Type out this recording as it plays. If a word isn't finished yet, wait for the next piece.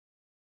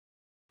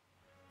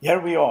Here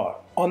we are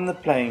on the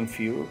playing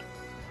field,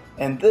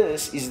 and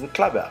this is the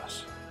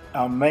clubhouse,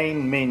 our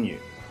main menu.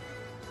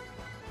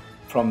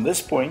 From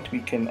this point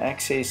we can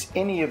access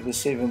any of the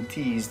 7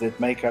 tees that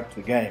make up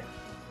the game.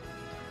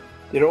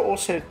 There are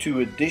also 2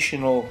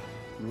 additional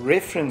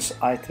reference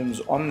items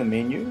on the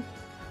menu.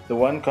 The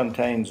one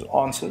contains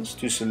answers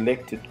to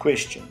selected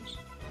questions,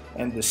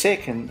 and the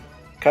second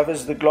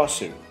covers the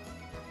glossary.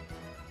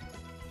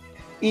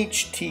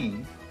 Each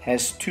tee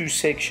has 2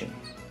 sections.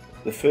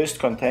 The first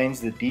contains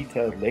the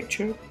detailed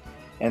lecture,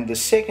 and the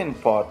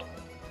second part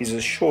is a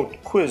short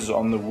quiz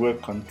on the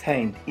work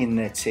contained in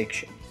that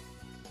section.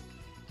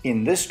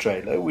 In this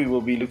trailer, we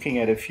will be looking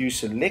at a few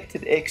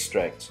selected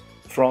extracts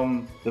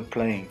from the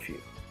playing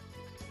field.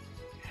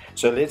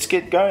 So let's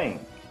get going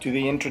to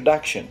the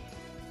introduction.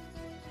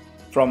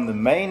 From the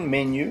main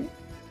menu,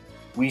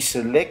 we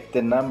select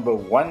the number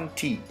 1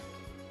 tee.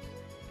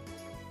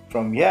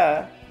 From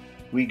here,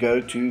 we go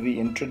to the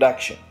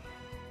introduction.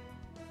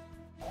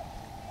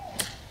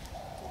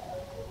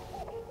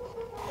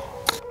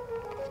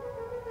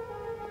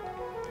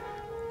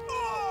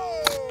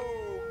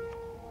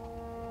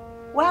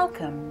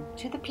 Welcome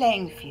to the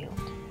playing field.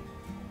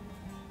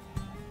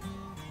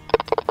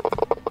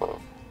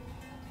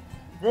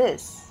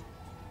 This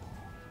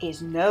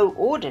is no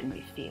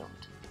ordinary field.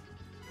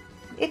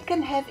 It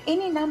can have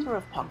any number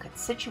of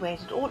pockets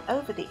situated all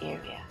over the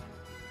area.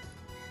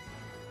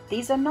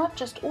 These are not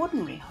just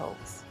ordinary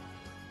holes.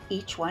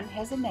 Each one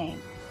has a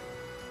name.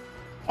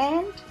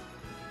 And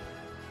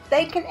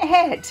they can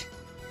add.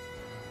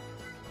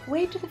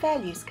 Where do the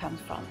values come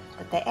from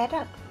that they add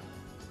up?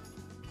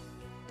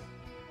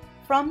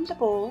 From the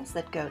balls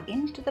that go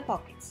into the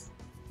pockets.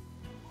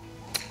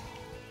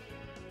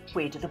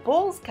 Where do the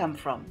balls come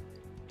from?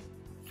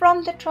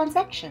 From the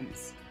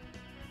transactions.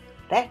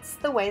 That's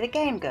the way the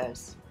game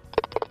goes.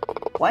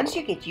 Once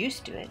you get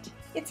used to it,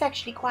 it's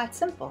actually quite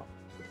simple.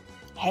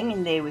 Hang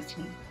in there with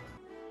me.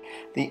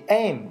 The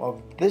aim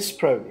of this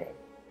program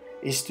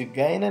is to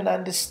gain an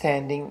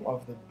understanding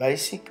of the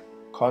basic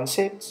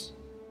concepts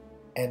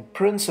and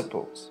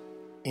principles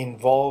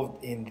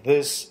involved in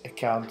this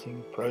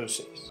accounting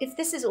process. If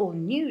this is all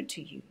new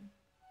to you,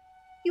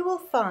 you will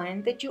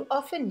find that you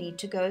often need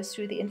to go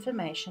through the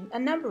information a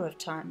number of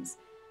times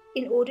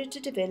in order to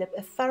develop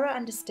a thorough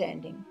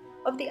understanding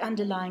of the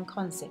underlying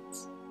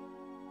concepts.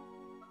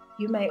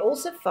 You may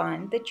also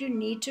find that you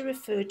need to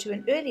refer to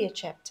an earlier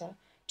chapter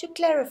to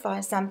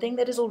clarify something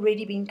that has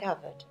already been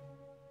covered.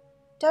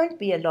 Don't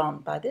be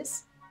alarmed by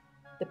this.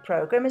 The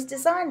program is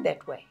designed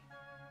that way.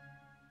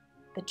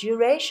 The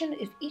duration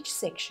of each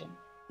section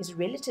is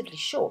relatively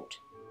short,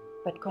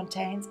 but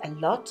contains a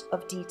lot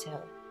of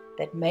detail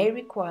that may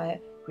require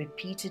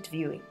repeated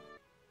viewing.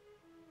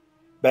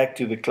 Back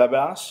to the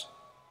clubhouse,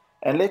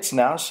 and let's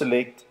now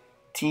select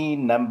tee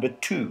number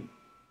 2,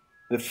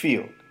 the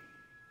field.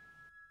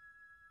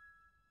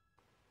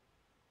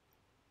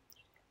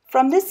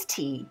 From this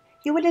tee,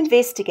 you will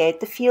investigate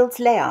the field's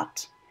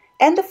layout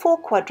and the 4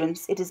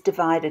 quadrants it is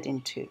divided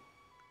into.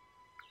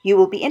 You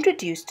will be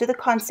introduced to the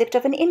concept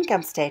of an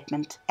income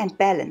statement and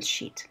balance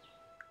sheet,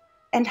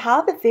 and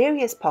how the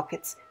various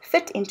pockets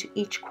fit into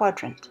each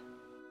quadrant.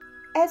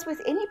 As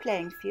with any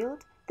playing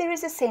field, there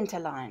is a center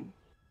line.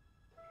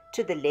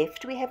 To the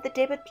left we have the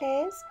debit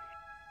players,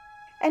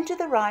 and to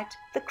the right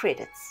the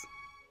credits.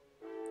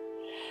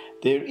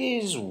 There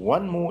is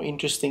one more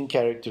interesting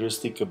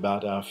characteristic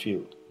about our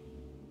field.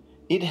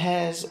 It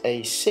has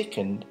a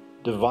second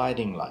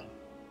dividing line,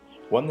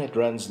 one that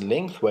runs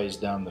lengthways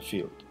down the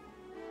field.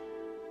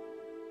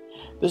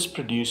 This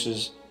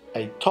produces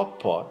a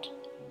top part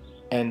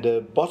and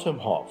a bottom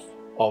half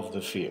of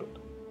the field.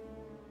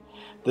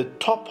 The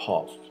top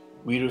half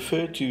we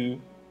refer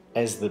to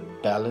as the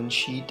balance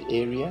sheet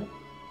area,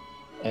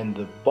 and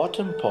the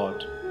bottom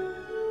part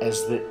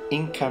as the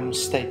income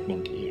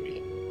statement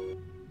area.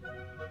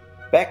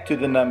 Back to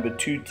the number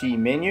 2 tee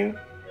menu,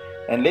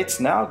 and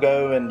let's now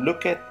go and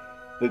look at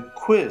the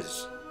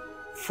quiz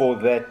for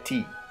that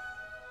tee.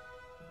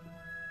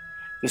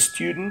 The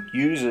student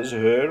uses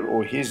her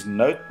or his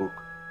notebook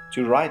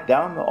to write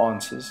down the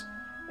answers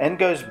and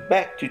goes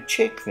back to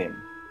check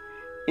them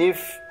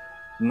if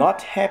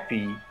not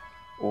happy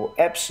or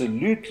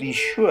absolutely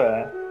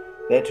sure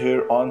that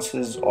her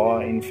answers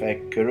are in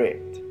fact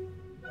correct.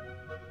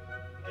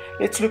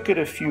 Let's look at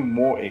a few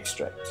more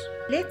extracts.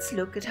 Let's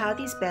look at how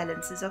these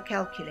balances are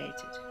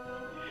calculated.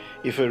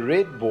 If a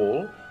red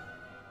ball,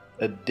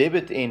 a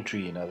debit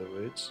entry in other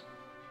words,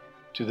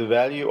 to the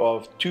value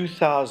of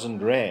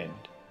 2,000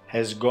 Rand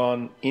has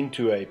gone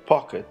into a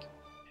pocket,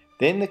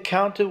 then the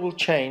counter will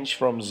change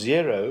from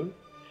 0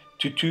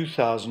 to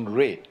 2,000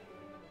 red.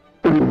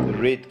 The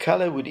red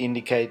color would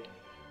indicate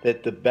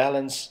that the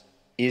balance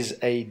is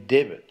a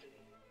debit.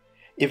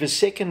 If a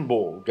second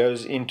ball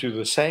goes into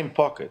the same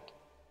pocket,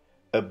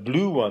 a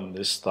blue one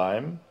this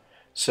time,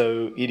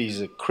 so it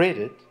is a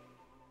credit,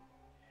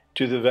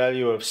 to the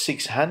value of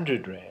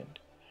 600 Rand,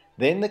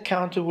 then the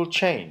counter will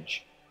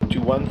change to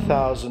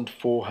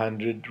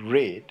 1,400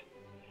 red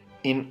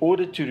in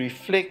order to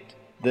reflect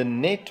the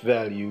net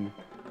value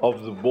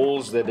of the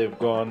balls that have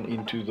gone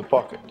into the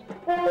pocket.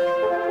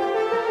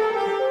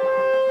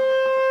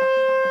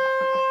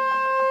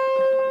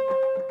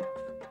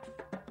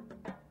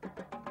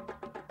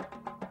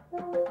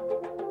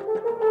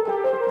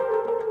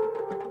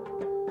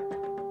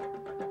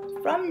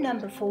 From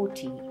number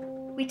 40,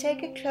 we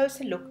take a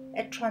closer look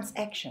at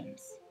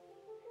transactions,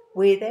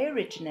 where they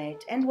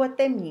originate and what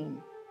they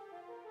mean,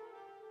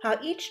 how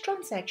each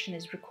transaction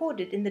is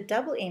recorded in the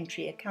double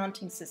entry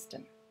accounting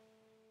system,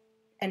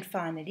 and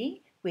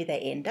finally, where they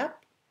end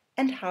up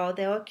and how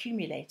they are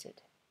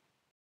accumulated.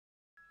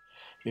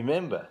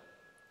 Remember,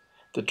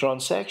 the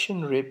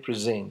transaction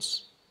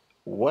represents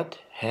what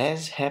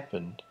has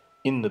happened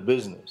in the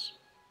business.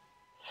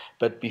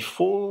 But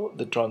before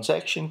the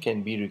transaction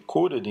can be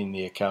recorded in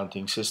the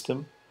accounting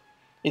system,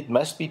 it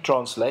must be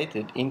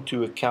translated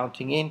into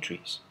accounting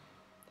entries.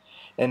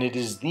 And it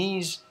is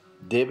these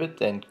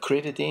debit and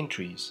credit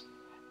entries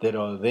that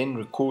are then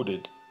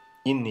recorded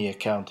in the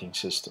accounting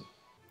system.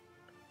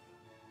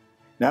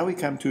 Now we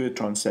come to a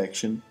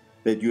transaction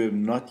that you have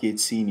not yet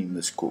seen in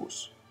this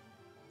course,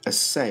 a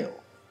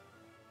sale.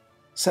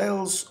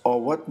 Sales are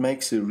what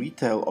makes a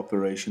retail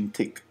operation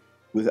tick.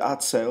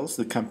 Without sales,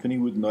 the company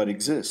would not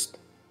exist.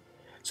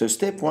 So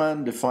step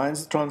 1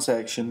 defines the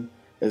transaction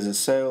as a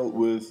sale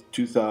worth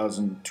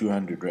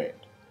 2,200 Rand.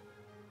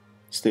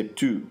 Step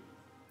 2,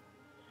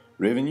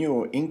 revenue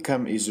or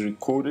income is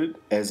recorded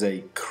as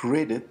a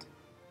credit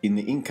in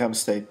the income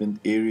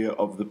statement area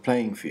of the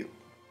playing field.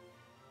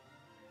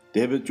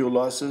 Debit your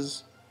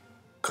losses,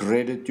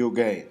 credit your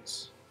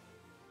gains.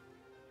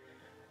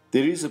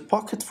 There is a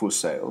pocket for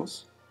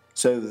sales,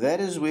 so that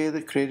is where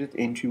the credit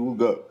entry will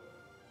go.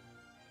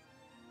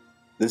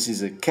 This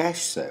is a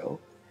cash sale,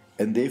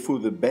 and therefore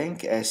the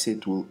bank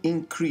asset will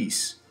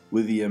increase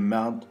with the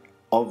amount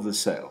of the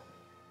sale.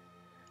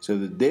 So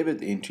the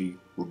debit entry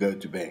will go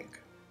to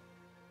bank.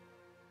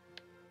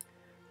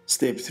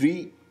 Step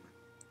 3,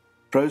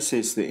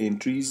 process the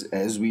entries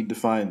as we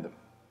define them.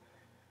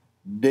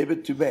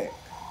 Debit to bank.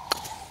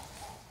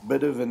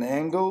 Bit of an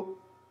angle.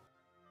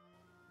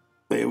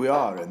 There we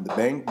are, and the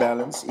bank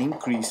balance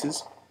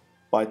increases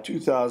by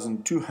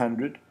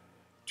 2,200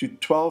 to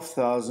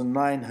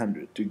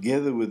 12,900,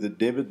 together with the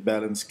debit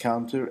balance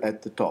counter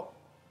at the top.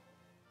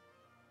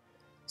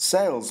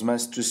 Sales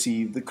must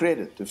receive the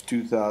credit of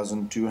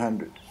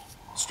 2,200,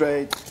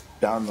 straight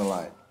down the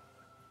line.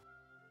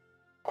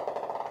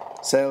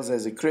 Sales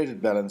has a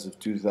credit balance of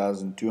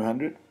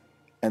 2,200,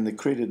 and the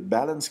credit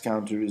balance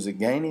counter is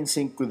again in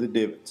sync with the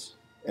debits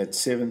at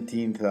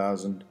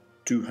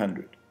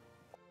 17,200.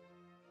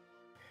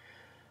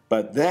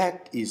 But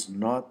that is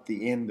not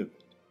the end of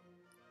it.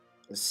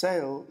 A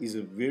sale is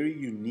a very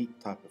unique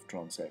type of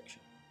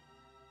transaction.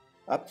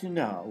 Up to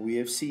now, we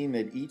have seen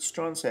that each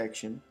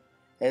transaction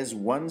has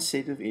one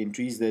set of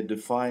entries that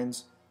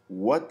defines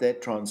what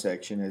that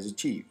transaction has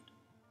achieved.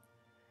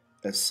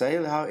 A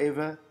sale,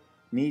 however,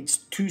 needs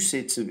two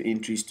sets of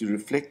entries to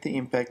reflect the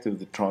impact of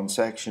the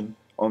transaction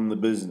on the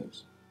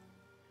business.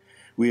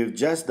 We have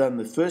just done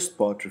the first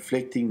part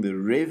reflecting the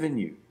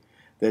revenue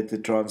that the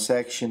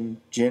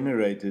transaction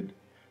generated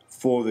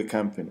for the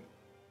company.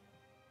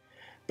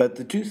 But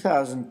the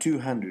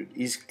 2,200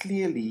 is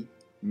clearly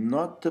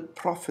not the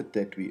profit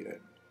that we earned.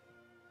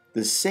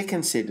 The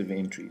second set of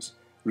entries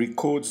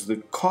records the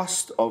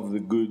cost of the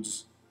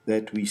goods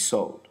that we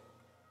sold.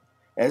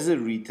 As a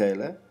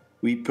retailer,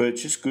 we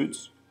purchase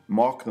goods,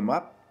 mark them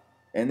up,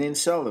 and then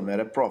sell them at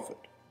a profit.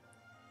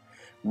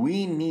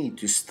 We need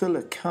to still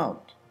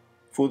account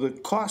for the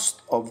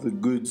cost of the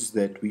goods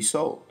that we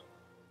sold.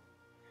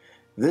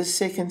 This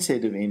second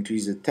set of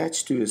entries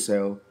attached to a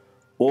sale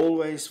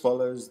always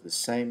follows the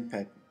same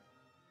pattern.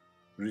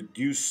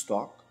 Reduce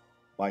stock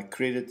by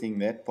crediting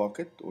that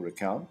pocket or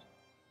account,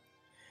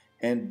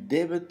 and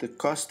debit the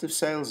cost of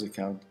sales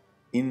account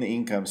in the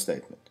income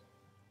statement.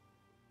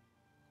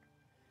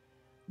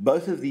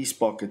 Both of these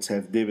pockets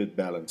have debit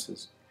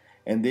balances,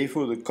 and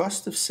therefore the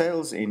cost of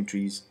sales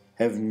entries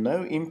have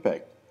no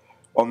impact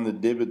on the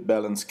debit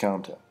balance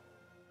counter.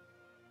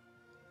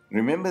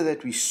 Remember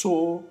that we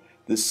saw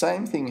the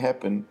same thing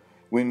happen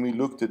when we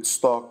looked at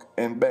stock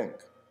and bank.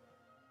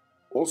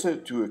 Also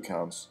two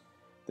accounts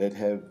that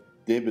have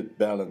debit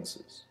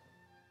balances.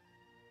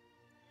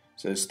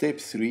 So step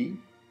 3,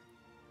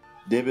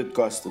 debit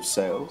cost of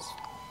sales,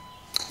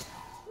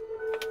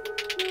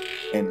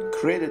 and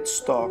credit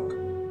stock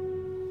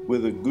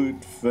with a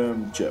good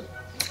firm chip.